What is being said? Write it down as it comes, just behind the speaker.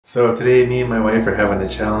So today me and my wife are having a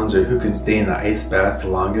challenge of who can stay in the ice bath the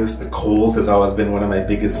longest. The cold has always been one of my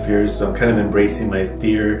biggest fears, so I'm kind of embracing my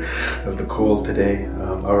fear of the cold today. I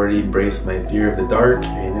already embraced my fear of the dark,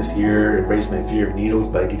 and this year embraced my fear of needles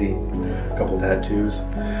by getting a couple tattoos.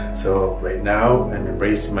 So right now I'm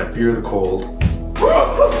embracing my fear of the cold.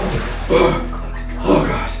 Oh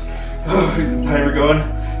gosh, is the timer going?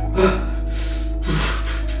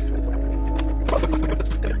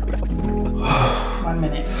 1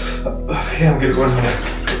 minute. Yeah, I'm good. 1 minute.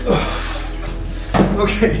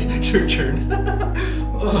 Okay, your turn. I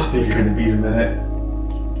think you're gonna beat a minute.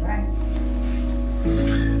 Right.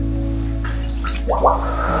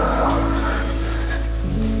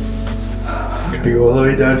 Gonna go all the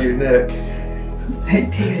way down to your neck. So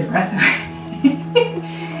it takes your breath away.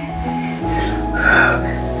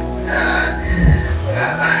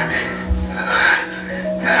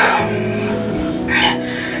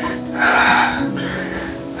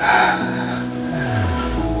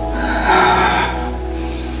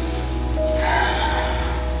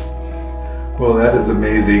 Well, that is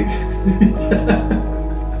amazing.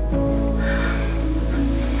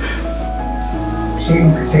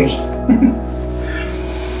 Shooting for 3.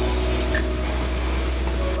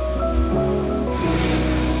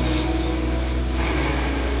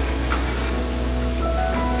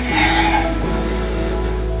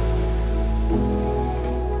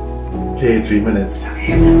 Okay, 3 minutes.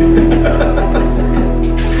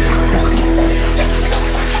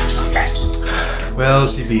 Well,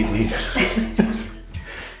 she beat me.